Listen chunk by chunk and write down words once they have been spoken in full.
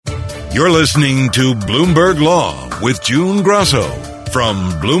You're listening to Bloomberg Law with June Grosso from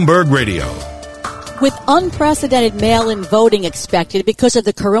Bloomberg Radio. With unprecedented mail-in voting expected because of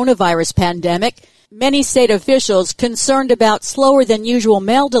the coronavirus pandemic, many state officials concerned about slower than usual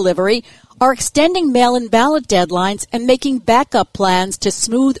mail delivery are extending mail-in ballot deadlines and making backup plans to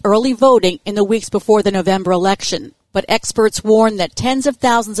smooth early voting in the weeks before the November election. But experts warn that tens of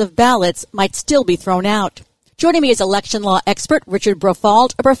thousands of ballots might still be thrown out. Joining me is election law expert Richard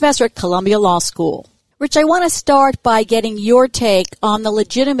Brofald, a professor at Columbia Law School. Rich, I want to start by getting your take on the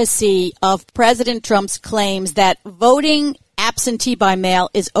legitimacy of President Trump's claims that voting absentee by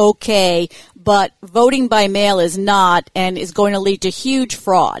mail is okay, but voting by mail is not and is going to lead to huge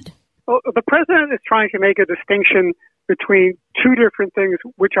fraud. Well, the president is trying to make a distinction between two different things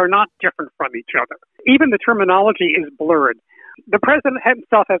which are not different from each other. Even the terminology is blurred. The president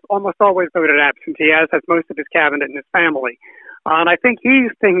himself has almost always voted absentee, as has most of his cabinet and his family. And I think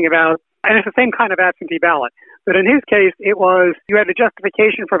he's thinking about, and it's the same kind of absentee ballot, but in his case, it was you had a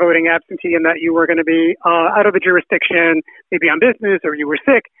justification for voting absentee in that you were going to be out of the jurisdiction, maybe on business, or you were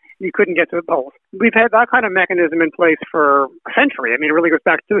sick, you couldn't get to the polls. We've had that kind of mechanism in place for a century. I mean, it really goes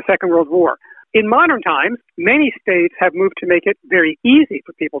back to the Second World War. In modern times, many states have moved to make it very easy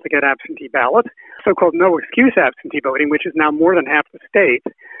for people to get absentee ballots, so-called no-excuse absentee voting, which is now more than half the states.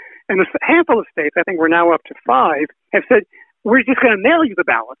 And a handful of states, I think we're now up to 5, have said, we're just going to mail you the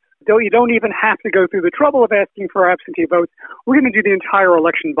ballots. Though you don't even have to go through the trouble of asking for absentee votes. We're going to do the entire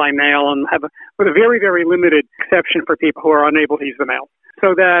election by mail and have with a very, very limited exception for people who are unable to use the mail.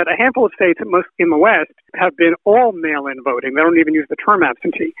 So that a handful of states in the West have been all mail-in voting. They don't even use the term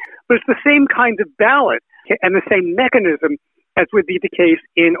absentee. But it's the same kind of ballot and the same mechanism as would be the case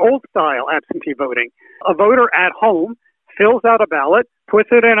in old-style absentee voting. A voter at home fills out a ballot, puts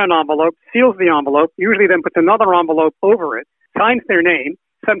it in an envelope, seals the envelope, usually then puts another envelope over it, signs their name.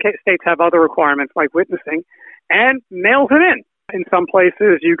 Some states have other requirements like witnessing, and mails it in. In some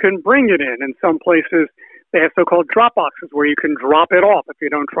places, you can bring it in. In some places, they have so-called drop boxes where you can drop it off if you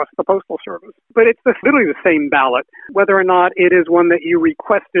don't trust the Postal Service. But it's literally the same ballot, whether or not it is one that you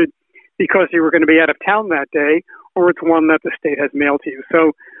requested because you were going to be out of town that day, or it's one that the state has mailed to you.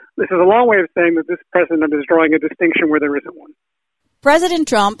 So this is a long way of saying that this president is drawing a distinction where there isn't one. President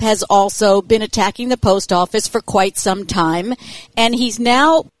Trump has also been attacking the post office for quite some time, and he's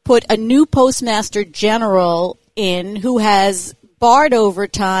now put a new postmaster general in who has barred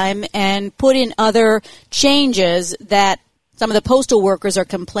overtime and put in other changes that some of the postal workers are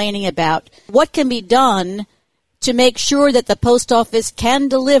complaining about. What can be done to make sure that the post office can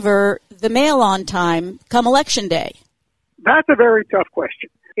deliver the mail on time come Election Day? That's a very tough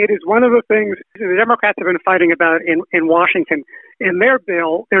question. It is one of the things the Democrats have been fighting about in Washington. In their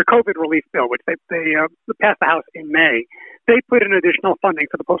bill, their COVID relief bill, which they passed the House in May, they put in additional funding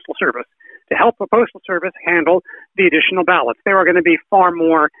for the Postal Service to help the Postal Service handle the additional ballots. There are going to be far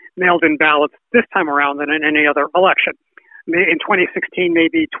more mailed-in ballots this time around than in any other election. In 2016,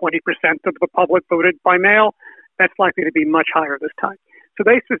 maybe 20% of the public voted by mail. That's likely to be much higher this time. So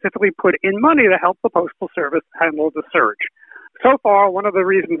they specifically put in money to help the Postal Service handle the surge. So far, one of the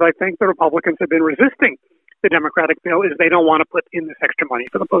reasons I think the Republicans have been resisting the Democratic bill is they don't want to put in this extra money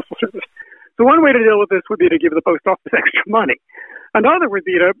for the Postal Service. So one way to deal with this would be to give the Post Office extra money. Another would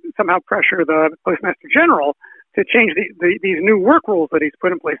be to somehow pressure the Postmaster General to change these new work rules that he's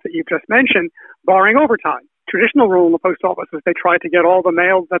put in place that you've just mentioned, barring overtime. Traditional rule in the Post Office is they try to get all the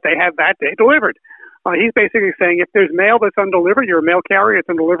mail that they have that day delivered. He's basically saying if there's mail that's undelivered, you're a mail carrier, it's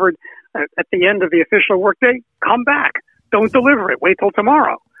undelivered at the end of the official workday, come back. Don't deliver it. Wait till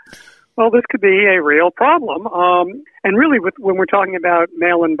tomorrow. Well, this could be a real problem. And really, when we're talking about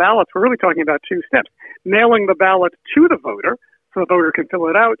mail-in ballots, we're really talking about two steps. Mailing the ballot to the voter so the voter can fill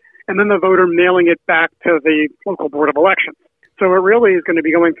it out, and then the voter mailing it back to the local board of elections. So it really is going to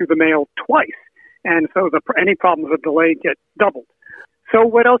be going through the mail twice. And so any problems of delay get doubled. So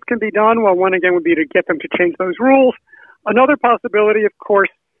what else can be done? Well, one, again, would be to get them to change those rules. Another possibility, of course,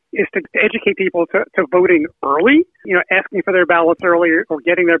 is to educate people to voting early, asking for their ballots early or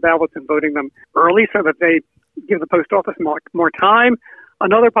getting their ballots and voting them early so that they give the post office more time.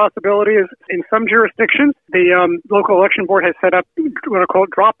 Another possibility is in some jurisdictions, the local election board has set up what are called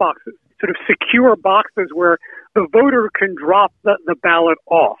drop boxes, sort of secure boxes where the voter can drop the ballot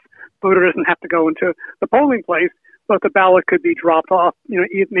off. The voter doesn't have to go into the polling place, but the ballot could be dropped off,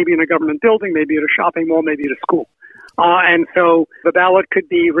 maybe in a government building, maybe at a shopping mall, maybe at a school. And so the ballot could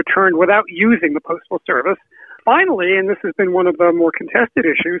be returned without using the Postal Service. Finally, and this has been one of the more contested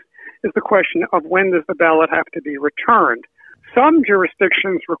issues, is the question of when does the ballot have to be returned. Some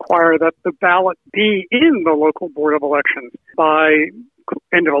jurisdictions require that the ballot be in the local board of elections by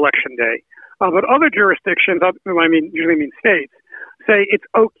end of election day. But other jurisdictions, usually mean states, say it's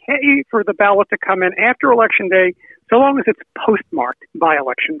okay for the ballot to come in after election day so long as it's postmarked by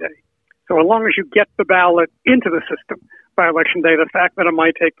election day. So as long as you get the ballot into the system by election day, the fact that it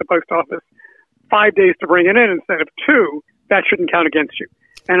might take the post office 5 days to bring it in instead of 2, that shouldn't count against you.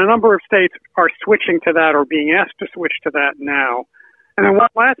 And a number of states are switching to that or being asked to switch to that now. And then one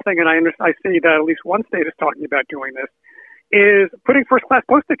last thing, and I see that at least one state is talking about doing this, is putting first-class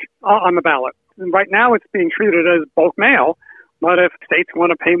postage on the ballot. And right now it's being treated as bulk mail, but if states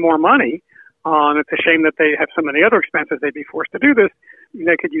want to pay more money, it's a shame that they have so many other expenses they'd be forced to do this,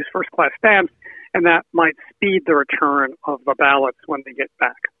 they could use first-class stamps, and that might speed the return of the ballots when they get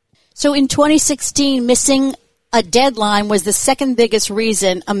back. So in 2016, missing a deadline was the second biggest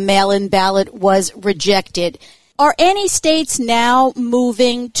reason a mail-in ballot was rejected. Are any states now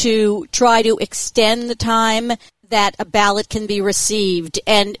moving to try to extend the time that a ballot can be received?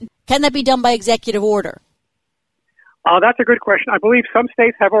 And can that be done by executive order? That's a good question. I believe some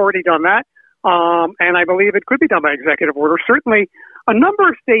states have already done that, and I believe it could be done by executive order. Certainly, a number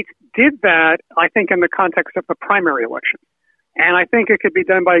of states did that, I think, in the context of the primary election. And I think it could be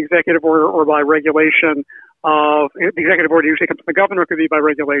done by executive order or by regulation. The executive order usually comes from the governor. It could be by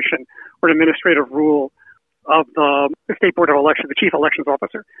regulation or an administrative rule of the State Board of Elections, the chief elections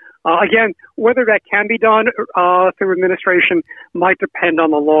officer. Again, whether that can be done through administration might depend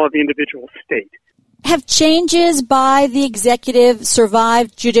on the law of the individual state. Have changes by the executive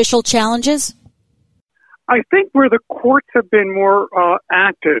survived judicial challenges? I think where the courts have been more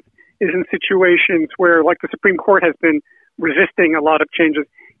active is in situations where, like the Supreme Court has been resisting a lot of changes,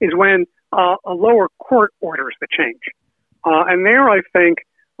 is when a lower court orders the change. And there, I think,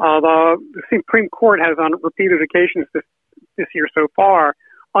 the Supreme Court has on repeated occasions this year so far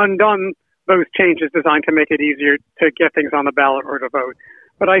undone those changes designed to make it easier to get things on the ballot or to vote.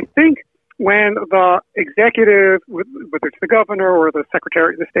 But I think when the executive, whether it's the governor or the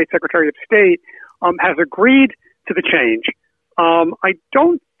state secretary of state, has agreed to the change, I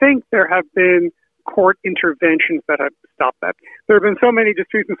don't think there have been court interventions that have stopped that. There have been so many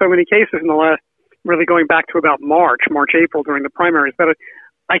disputes and so many cases in the last, really going back to about March, April during the primaries, that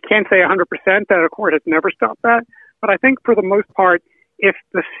I can't say 100% that a court has never stopped that. But I think for the most part, if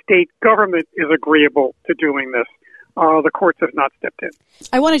the state government is agreeable to doing this, the courts have not stepped in.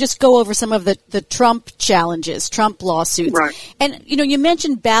 I want to just go over some of the Trump challenges, Trump lawsuits. Right. And, you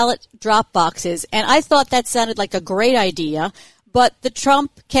mentioned ballot drop boxes, and I thought that sounded like a great idea, but the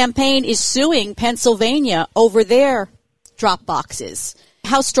Trump campaign is suing Pennsylvania over their drop boxes.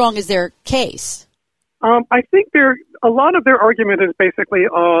 How strong is their case? I think a lot of their argument is basically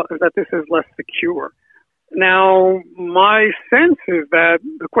that this is less secure. Now, my sense is that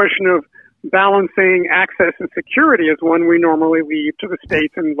the question of balancing access and security is one we normally leave to the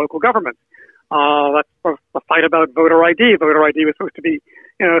states and local governments. That's the fight about voter ID. Voter ID was supposed to be,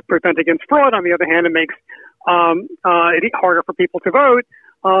 prevent against fraud. On the other hand, it makes it harder for people to vote.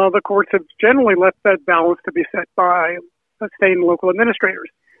 The courts have generally left that balance to be set by state and local administrators.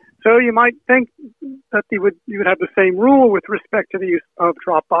 So you might think that you would have the same rule with respect to the use of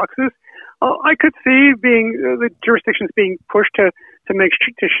drop boxes. I could see the jurisdictions being pushed to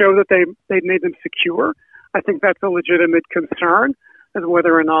show that they made them secure. I think that's a legitimate concern as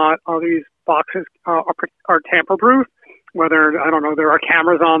whether or not these boxes are tamper-proof, whether, there are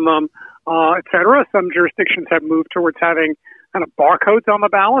cameras on them, et cetera. Some jurisdictions have moved towards having kind of barcodes on the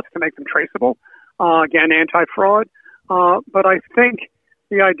ballots to make them traceable. Again, anti-fraud. But I think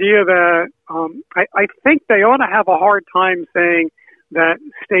the idea that I think they ought to have a hard time saying that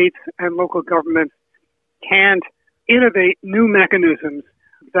states and local governments can't innovate new mechanisms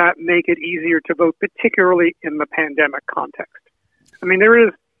that make it easier to vote, particularly in the pandemic context. I mean, there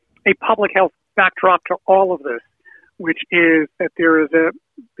is a public health backdrop to all of this, which is that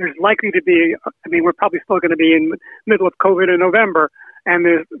there's likely to be, we're probably still going to be in the middle of COVID in November, and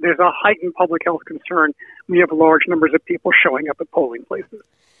there's a heightened public health concern. We have large numbers of people showing up at polling places.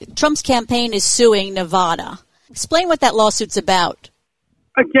 Trump's campaign is suing Nevada. Explain what that lawsuit's about.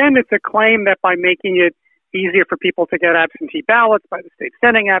 Again, it's a claim that by making it easier for people to get absentee ballots, by the state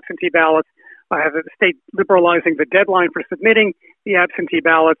sending absentee ballots, by the state liberalizing the deadline for submitting the absentee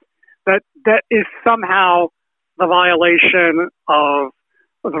ballots, that is somehow the violation of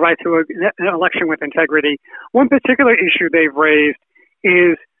the right to an election with integrity. One particular issue they've raised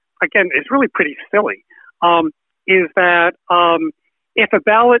is really pretty silly, is that if a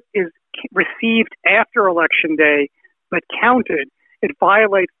ballot is received after Election Day but counted, it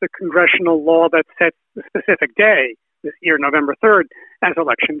violates the congressional law that sets the specific day, this year, November 3rd, as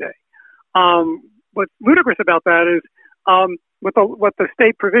Election Day. What's ludicrous about that is what the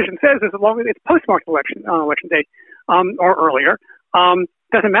state provision says is as long as it's postmarked election day or earlier,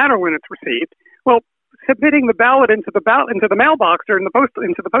 doesn't matter when it's received. Well, submitting the ballot into the mailbox or into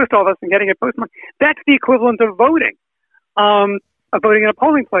the post office and getting it postmarked, that's the equivalent of voting in a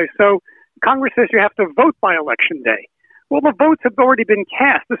polling place. So Congress says you have to vote by election day. Well, the votes have already been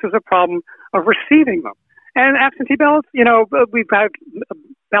cast. This is a problem of receiving them. And absentee ballots, we've had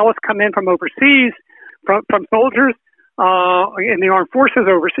ballots come in from overseas, from soldiers in the armed forces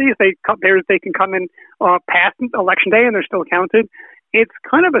overseas. They can come in past election day and they're still counted. It's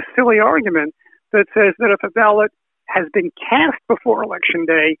kind of a silly argument that says that if a ballot has been cast before election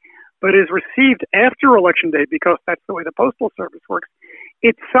day but is received after election day because that's the way the Postal Service works,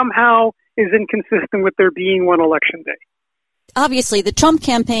 it somehow is inconsistent with there being one election day. Obviously, the Trump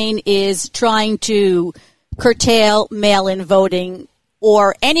campaign is trying to curtail mail-in voting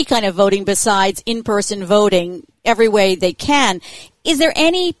or any kind of voting besides in-person voting every way they can. Is there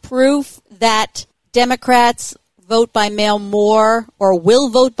any proof that Democrats vote by mail more or will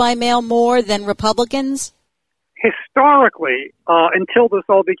vote by mail more than Republicans? Historically, until this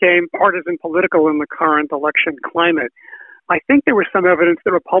all became partisan political in the current election climate, I think there was some evidence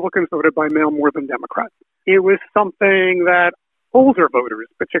that Republicans voted by mail more than Democrats. It was something that older voters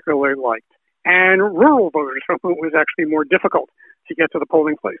particularly liked, and rural voters for whom it was actually more difficult to get to the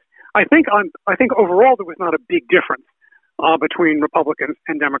polling place. I think overall there was not a big difference between Republicans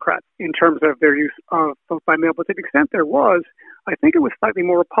and Democrats in terms of their use of vote by mail, but to the extent there was, I think it was slightly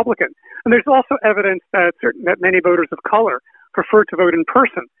more Republican. And there's also evidence that many voters of color prefer to vote in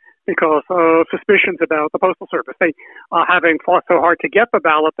person because of suspicions about the Postal Service. They, having fought so hard to get the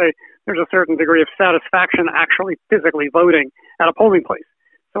ballot, there's a certain degree of satisfaction actually physically voting at a polling place.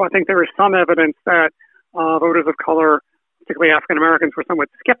 So I think there is some evidence that voters of color, particularly African Americans, were somewhat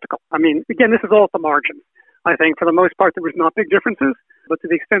skeptical. I mean, again, this is all at the margins. I think for the most part there was not big differences, but to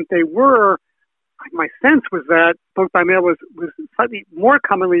the extent they were, my sense was that vote by mail was slightly more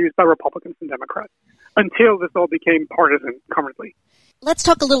commonly used by Republicans than Democrats until this all became partisan currently. Let's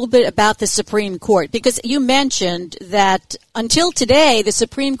talk a little bit about the Supreme Court, because you mentioned that until today, the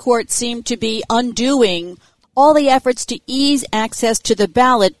Supreme Court seemed to be undoing all the efforts to ease access to the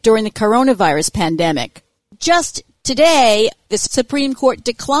ballot during the coronavirus pandemic. Just today, the Supreme Court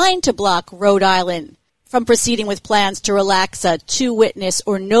declined to block Rhode Island from proceeding with plans to relax a two-witness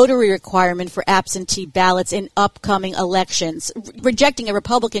or notary requirement for absentee ballots in upcoming elections, rejecting a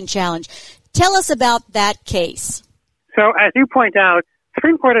Republican challenge. Tell us about that case. So, as you point out, the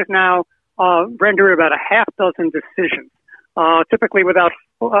Supreme Court has now rendered about a half dozen decisions, typically without,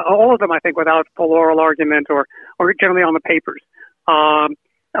 all of them, I think, without full oral argument or generally on the papers,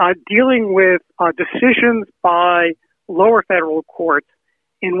 dealing with decisions by lower federal courts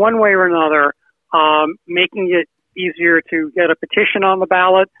in one way or another, making it easier to get a petition on the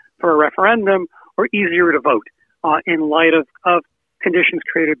ballot for a referendum or easier to vote in light of conditions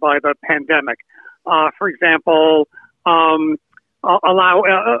created by the pandemic. For example, allowing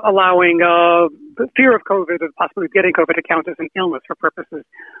the fear of COVID, of possibly getting COVID, to count as an illness for purposes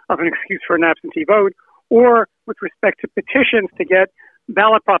of an excuse for an absentee vote, or with respect to petitions to get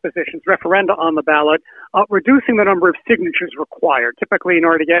ballot propositions, referenda on the ballot, reducing the number of signatures required. Typically, in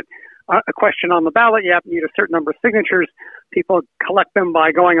order to get a question on the ballot, you have to need a certain number of signatures. People collect them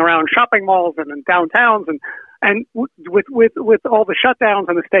by going around shopping malls and in downtowns, and with all the shutdowns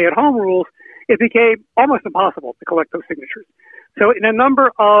and the stay-at-home rules, it became almost impossible to collect those signatures. So in a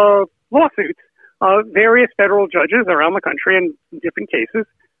number of lawsuits, various federal judges around the country in different cases,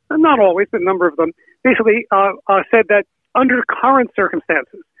 not always, but a number of them, basically said that under current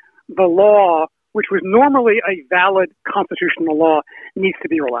circumstances, the law, which was normally a valid constitutional law, needs to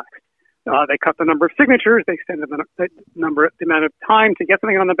be relaxed. They cut the number of signatures. They extended the amount of time to get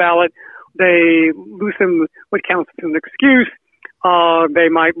something on the ballot. They loosened what counts as an excuse. They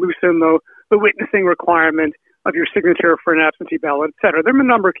might loosen the witnessing requirement of your signature for an absentee ballot, et cetera. There have been a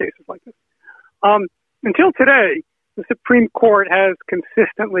number of cases like this. Until today, the Supreme Court has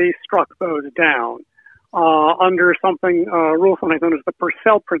consistently struck those down under rule sometimes known as the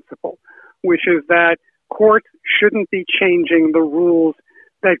Purcell principle, which is that courts shouldn't be changing the rules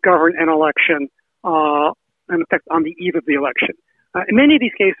that govern an election, in effect, on the eve of the election. And many of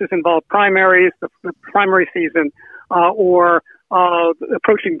these cases involve primaries, the primary season, or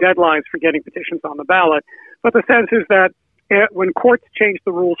approaching deadlines for getting petitions on the ballot. But the sense is that when courts change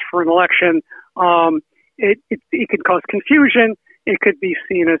the rules for an election, it could cause confusion. It could be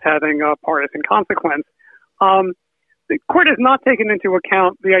seen as having a partisan consequence. The court has not taken into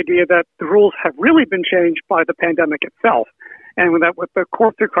account the idea that the rules have really been changed by the pandemic itself, and that what the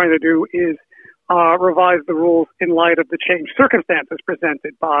courts are trying to do is revised the rules in light of the changed circumstances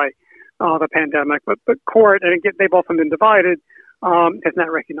presented by the pandemic. But the court, and again, they've often been divided, has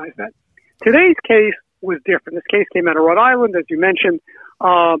not recognized that. Today's case was different. This case came out of Rhode Island, as you mentioned.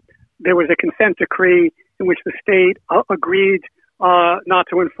 There was a consent decree in which the state agreed not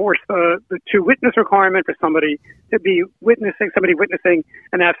to enforce the two witness requirement for somebody witnessing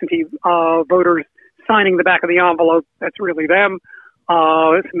an absentee voters signing the back of the envelope. That's really them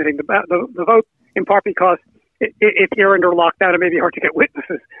submitting the vote, in part because if you're under lockdown, it may be hard to get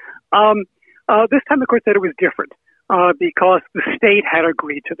witnesses. This time the court said it was different because the state had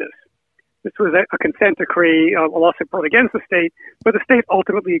agreed to this. This was a consent decree, a lawsuit brought against the state, but the state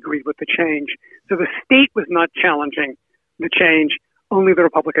ultimately agreed with the change. So the state was not challenging the change, only the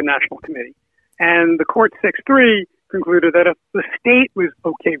Republican National Committee. And the court 6-3 concluded that if the state was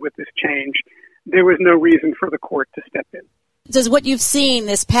okay with this change, there was no reason for the court to step in. Does what you've seen,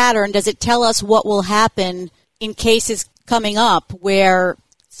 this pattern, does it tell us what will happen in cases coming up where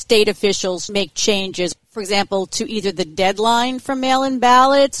state officials make changes, for example, to either the deadline for mail-in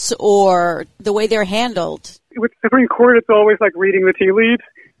ballots or the way they're handled? With the Supreme Court, it's always like reading the tea leaves.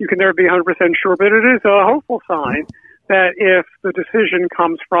 You can never be 100% sure, but it is a hopeful sign that if the decision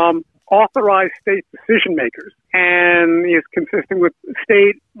comes from authorized state decision makers and is consistent with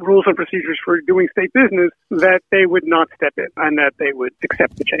state rules and procedures for doing state business, that they would not step in and that they would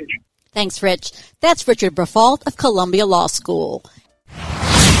accept the change. Thanks, Rich. That's Richard Briffault of Columbia Law School.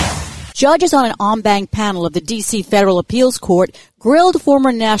 Judges on an en banc panel of the D.C. Federal Appeals Court grilled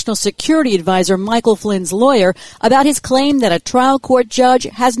former National Security Advisor Michael Flynn's lawyer about his claim that a trial court judge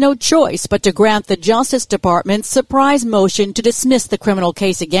has no choice but to grant the Justice Department's surprise motion to dismiss the criminal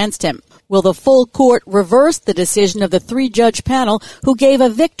case against him. Will the full court reverse the decision of the three-judge panel who gave a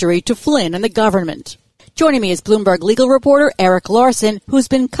victory to Flynn and the government? Joining me is Bloomberg legal reporter Eric Larson, who's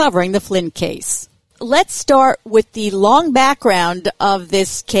been covering the Flynn case. Let's start with the long background of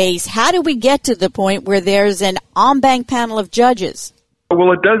this case. How did we get to the point where there's an en banc panel of judges?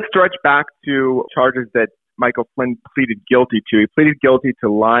 Well, it does stretch back to charges that Michael Flynn pleaded guilty to. He pleaded guilty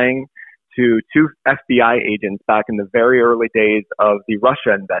to lying to two FBI agents back in the very early days of the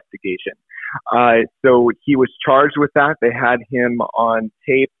Russia investigation. So he was charged with that. They had him on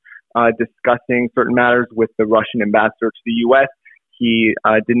tape discussing certain matters with the Russian ambassador to the U.S. He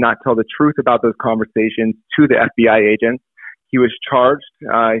did not tell the truth about those conversations to the FBI agents. He was charged.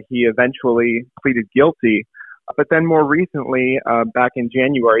 He eventually pleaded guilty. But then more recently, back in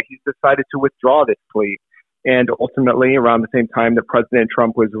January, he's decided to withdraw this plea. And ultimately, around the same time that President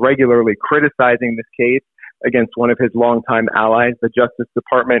Trump was regularly criticizing this case against one of his longtime allies, the Justice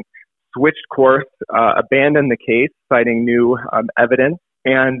Department switched course, abandoned the case, citing new evidence,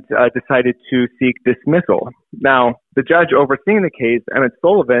 and decided to seek dismissal. Now, the judge overseeing the case, Emmett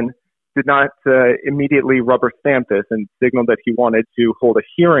Sullivan, did not immediately rubber stamp this and signaled that he wanted to hold a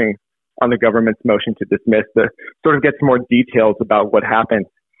hearing on the government's motion to dismiss to sort of get some more details about what happened.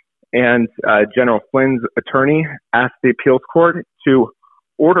 And General Flynn's attorney asked the appeals court to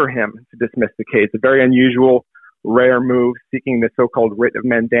order him to dismiss the case, a very unusual, rare move, seeking the so-called writ of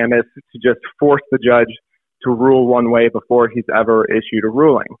mandamus to just force the judge to rule one way before he's ever issued a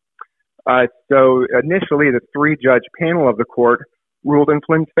ruling. So initially, the three-judge panel of the court ruled in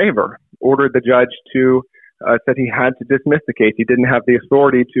Flynn's favor, ordered the judge to, said he had to dismiss the case. He didn't have the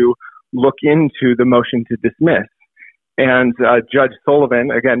authority to look into the motion to dismiss. And Judge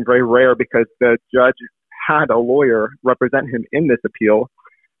Sullivan, again, very rare because the judge had a lawyer represent him in this appeal,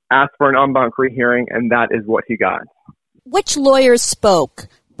 asked for an en banc rehearing, and that is what he got. Which lawyers spoke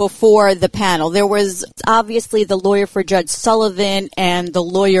before the panel? There was obviously the lawyer for Judge Sullivan and the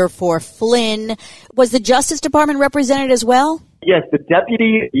lawyer for Flynn. Was the Justice Department represented as well? Yes, the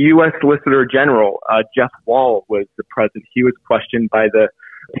Deputy U.S. Solicitor General, Jeff Wall, was the present. He was questioned by the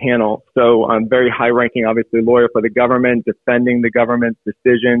panel. So very high-ranking, obviously, lawyer for the government, defending the government's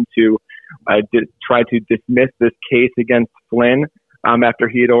decision to try to dismiss this case against Flynn after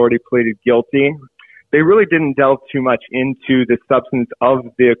he had already pleaded guilty. They really didn't delve too much into the substance of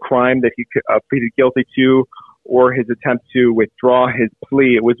the crime that he pleaded guilty to or his attempt to withdraw his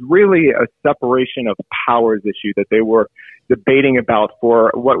plea. It was really a separation of powers issue that they were debating about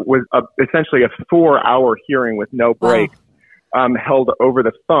for what was essentially a 4-hour hearing with no break. Wow. Held over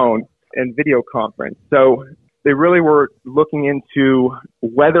the phone and video conference. So they really were looking into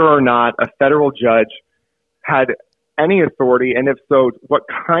whether or not a federal judge had any authority, and if so, what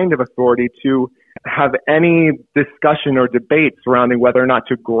kind of authority to have any discussion or debate surrounding whether or not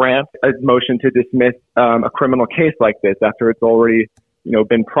to grant a motion to dismiss a criminal case like this after it's already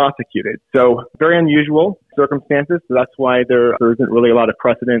been prosecuted. So very unusual circumstances. So that's why there isn't really a lot of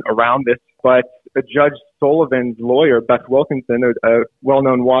precedent around this. But Judge Sullivan's lawyer, Beth Wilkinson, a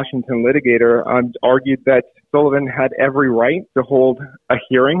well-known Washington litigator, argued that Sullivan had every right to hold a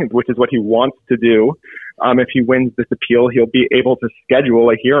hearing, which is what he wants to do. If he wins this appeal, he'll be able to schedule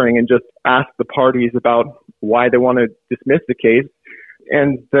a hearing and just ask the parties about why they want to dismiss the case.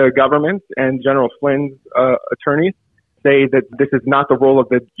 And the government and General Flynn's attorneys say that this is not the role of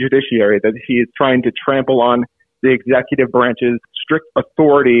the judiciary, that he is trying to trample on the executive branch's strict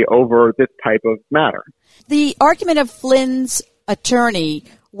authority over this type of matter. The argument of Flynn's attorney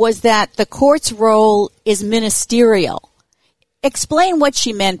was that the court's role is ministerial. Explain what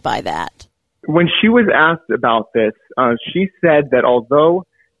she meant by that. When she was asked about this, she said that although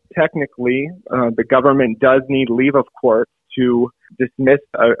technically the government does need leave of court to dismiss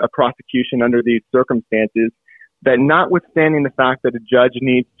a prosecution under these circumstances, that notwithstanding the fact that a judge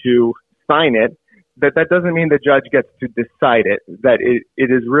needs to sign it, that doesn't mean the judge gets to decide it, that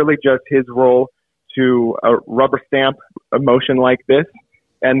it is really just his role to rubber stamp a motion like this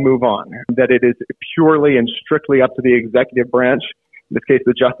and move on, that it is purely and strictly up to the executive branch, in this case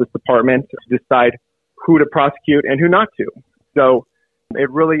the Justice Department, to decide who to prosecute and who not to. So it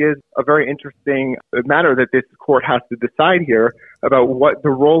really is a very interesting matter that this court has to decide here about what the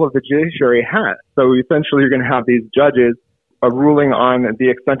role of the judiciary has. So essentially you're going to have these judges ruling on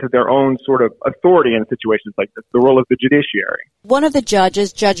the extent of their own sort of authority in situations like this, the role of the judiciary. One of the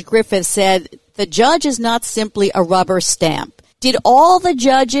judges, Judge Griffith, said the judge is not simply a rubber stamp. Did all the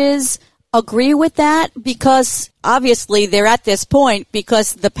judges agree with that? Because obviously they're at this point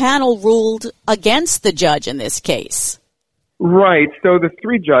because the panel ruled against the judge in this case. Right. So the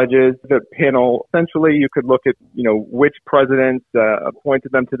three judges, the panel, essentially you could look at, which presidents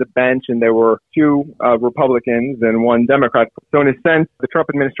appointed them to the bench, and there were two Republicans and one Democrat. So in a sense, the Trump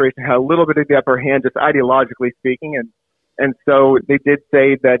administration had a little bit of the upper hand, just ideologically speaking, and so they did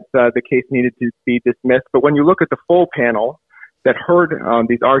say that the case needed to be dismissed. But when you look at the full panel that heard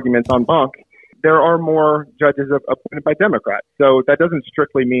these arguments en banc, there are more judges appointed by Democrats. So that doesn't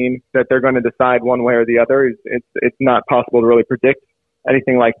strictly mean that they're going to decide one way or the other. It's not possible to really predict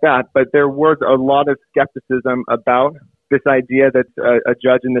anything like that. But there was a lot of skepticism about this idea that a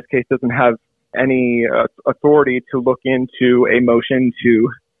judge in this case doesn't have any authority to look into a motion to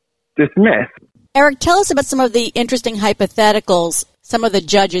dismiss. Eric, tell us about some of the interesting hypotheticals some of the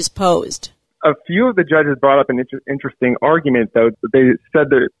judges posed. A few of the judges brought up an interesting argument, though. They said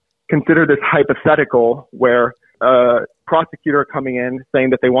that consider this hypothetical where a prosecutor coming in saying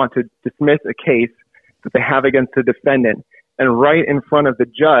that they want to dismiss a case that they have against the defendant, and right in front of the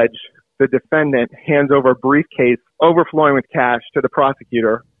judge, the defendant hands over a briefcase overflowing with cash to the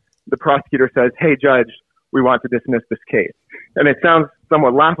prosecutor. The prosecutor says, "Hey, judge, we want to dismiss this case." And it sounds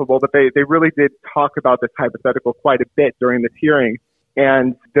somewhat laughable, but they really did talk about this hypothetical quite a bit during this hearing.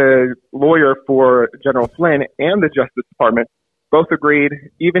 And the lawyer for General Flynn and the Justice Department both agreed,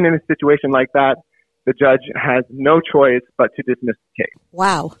 even in a situation like that, the judge has no choice but to dismiss the case.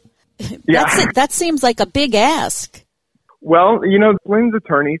 Wow. Yeah. That seems like a big ask. Well, Flynn's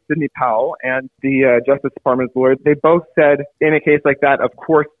attorney, Sidney Powell, and the Justice Department's lawyer, they both said in a case like that, of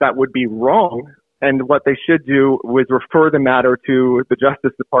course, that would be wrong. And what they should do was refer the matter to the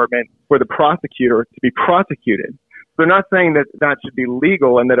Justice Department for the prosecutor to be prosecuted. They're not saying that that should be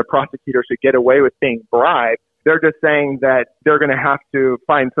legal and that a prosecutor should get away with being bribed. They're just saying that they're going to have to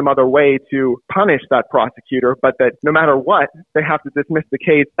find some other way to punish that prosecutor, but that no matter what, they have to dismiss the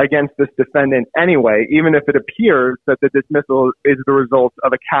case against this defendant anyway, even if it appears that the dismissal is the result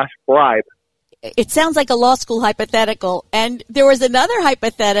of a cash bribe. It sounds like a law school hypothetical. And there was another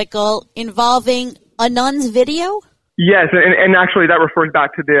hypothetical involving a nun's video? Yes, and actually that refers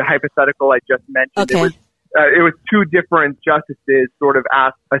back to the hypothetical I just mentioned. Okay. It was two different justices sort of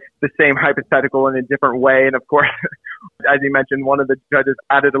asked the same hypothetical in a different way. And of course, as you mentioned, one of the judges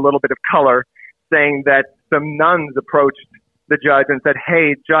added a little bit of color, saying that some nuns approached the judge and said,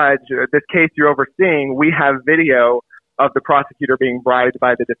 "Hey, judge, this case you're overseeing, we have video of the prosecutor being bribed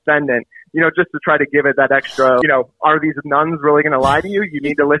by the defendant," just to try to give it that extra, are these nuns really going to lie to you? You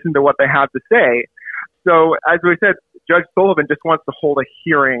need to listen to what they have to say. So as we said, Judge Sullivan just wants to hold a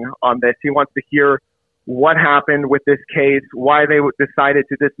hearing on this. He wants to hear what happened with this case, why they decided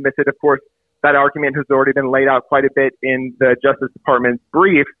to dismiss it. Of course, that argument has already been laid out quite a bit in the Justice Department's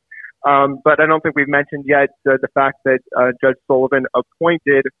brief. But I don't think we've mentioned yet the fact that Judge Sullivan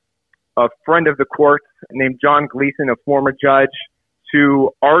appointed a friend of the court named John Gleason, a former judge,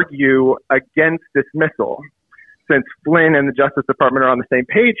 to argue against dismissal. Since Flynn and the Justice Department are on the same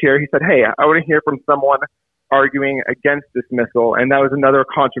page here, he said, "Hey, I want to hear from someone arguing against dismissal. And that was another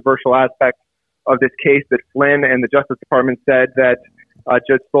controversial aspect of this case, that Flynn and the Justice Department said that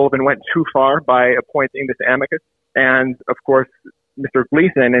Judge Sullivan went too far by appointing this amicus. And, of course, Mr.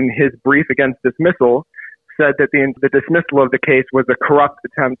 Gleason, in his brief against dismissal, said that the dismissal of the case was a corrupt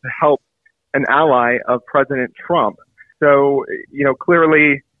attempt to help an ally of President Trump. So,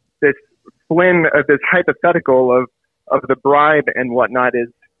 clearly this Flynn, this hypothetical of the bribe and whatnot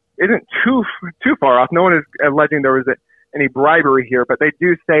isn't too far off. No one is alleging there was any bribery here, but they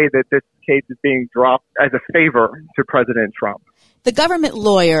do say that this case is being dropped as a favor to President Trump. The government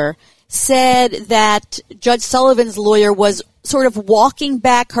lawyer said that Judge Sullivan's lawyer was sort of walking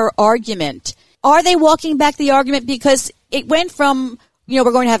back her argument. Are they walking back the argument? Because it went from, we're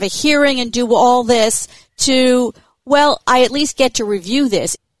going to have a hearing and do all this to, well, I at least get to review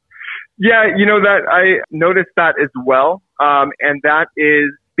this. Yeah, that I noticed that as well. And that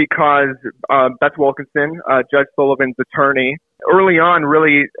is because Beth Wilkinson, Judge Sullivan's attorney, early on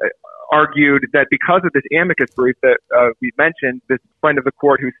really argued that because of this amicus brief that we mentioned, this friend of the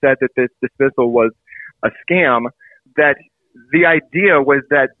court who said that this dismissal was a scam, that the idea was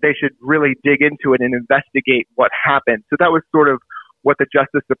that they should really dig into it and investigate what happened. So that was sort of what the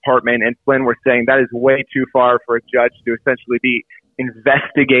Justice Department and Flynn were saying. That is way too far for a judge to essentially be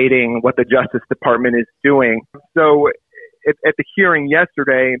investigating what the Justice Department is doing. So at the hearing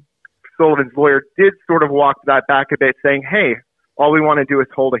yesterday, Sullivan's lawyer did sort of walk that back a bit, saying, hey, all we want to do is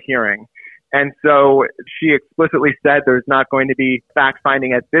hold a hearing. And so she explicitly said there's not going to be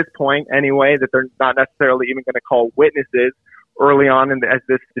fact-finding at this point anyway, that they're not necessarily even going to call witnesses. Early on as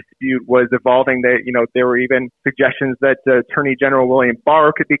this dispute was evolving, there were even suggestions that Attorney General William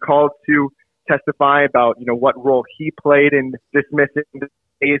Barr could be called to testify about, what role he played in dismissing the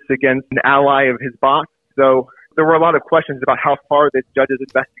case against an ally of his boss. So there were a lot of questions about how far this judge's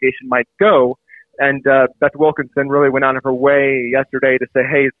investigation might go. And Beth Wilkinson really went out of her way yesterday to say,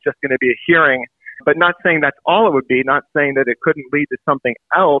 hey, it's just going to be a hearing, but not saying that's all it would be, not saying that it couldn't lead to something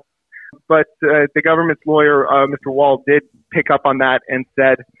else. But the government's lawyer, Mr. Wall, did pick up on that and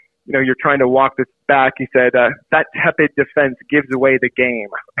said, you're trying to walk this back. He said, that tepid defense gives away the game.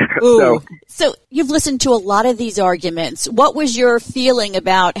 So you've listened to a lot of these arguments. What was your feeling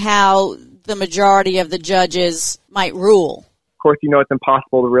about how the majority of the judges might rule? Of course, it's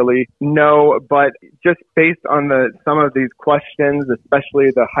impossible to really know, but just based on some of these questions,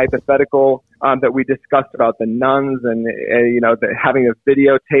 especially the hypothetical that we discussed about the nuns and, having a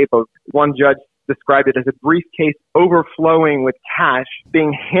videotape of one judge described it as a briefcase overflowing with cash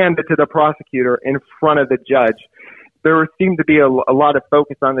being handed to the prosecutor in front of the judge. There seemed to be a lot of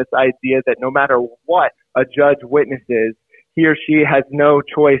focus on this idea that no matter what a judge witnesses, he or she has no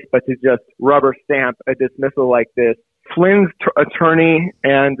choice but to just rubber stamp a dismissal like this. Flynn's attorney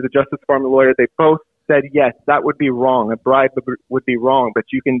and the Justice Department lawyer, they both said, yes, that would be wrong. A bribe would be wrong, but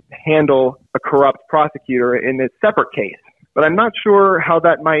you can handle a corrupt prosecutor in a separate case. But I'm not sure how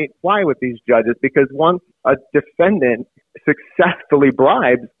that might fly with these judges, because once a defendant successfully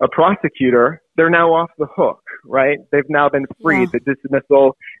bribes a prosecutor, they're now off the hook, right? They've now been freed. Yeah. The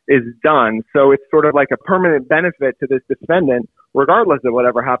dismissal is done. So it's sort of like a permanent benefit to this defendant, regardless of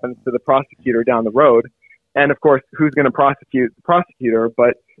whatever happens to the prosecutor down the road. And of course, who's going to prosecute the prosecutor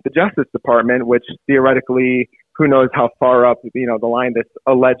but the Justice Department, which theoretically, who knows how far up, the line this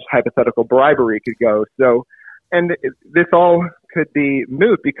alleged hypothetical bribery could go. So, and this all could be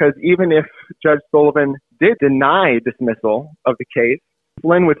moot, because even if Judge Sullivan did deny dismissal of the case,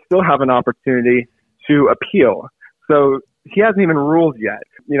 Flynn would still have an opportunity to appeal. So he hasn't even ruled yet.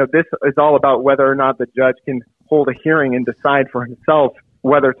 This is all about whether or not the judge can hold a hearing and decide for himself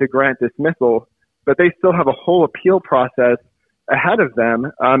whether to grant dismissal. But they still have a whole appeal process ahead of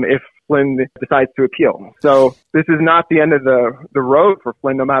them if Flynn decides to appeal. So this is not the end of the road for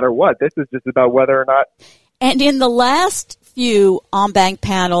Flynn, no matter what. This is just about whether or not. And in the last few en banc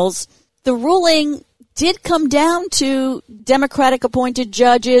panels, the ruling did come down to Democratic-appointed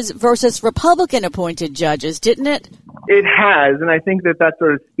judges versus Republican-appointed judges, didn't it? It has, and I think that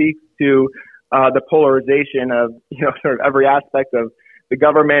sort of speaks to the polarization of, sort of every aspect of the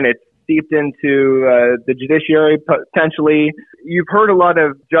government. It's seeped into the judiciary potentially. You've heard a lot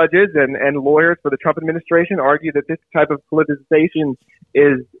of judges and lawyers for the Trump administration argue that this type of politicization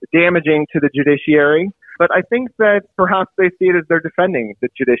is damaging to the judiciary. But I think that perhaps they see it as they're defending the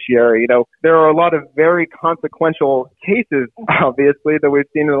judiciary. There are a lot of very consequential cases, obviously, that we've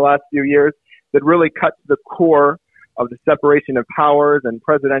seen in the last few years that really cut to the core of the separation of powers and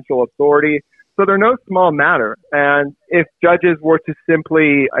presidential authority. So they're no small matter. And if judges were to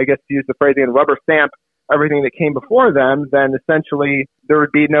simply, I guess to use the phrase again, rubber stamp everything that came before them, then essentially there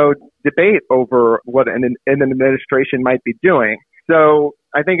would be no debate over what an administration might be doing. So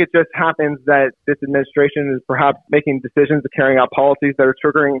I think it just happens that this administration is perhaps making decisions and carrying out policies that are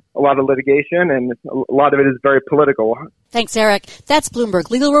triggering a lot of litigation, and a lot of it is very political. Thanks, Eric. That's Bloomberg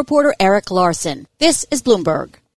legal reporter Eric Larson. This is Bloomberg.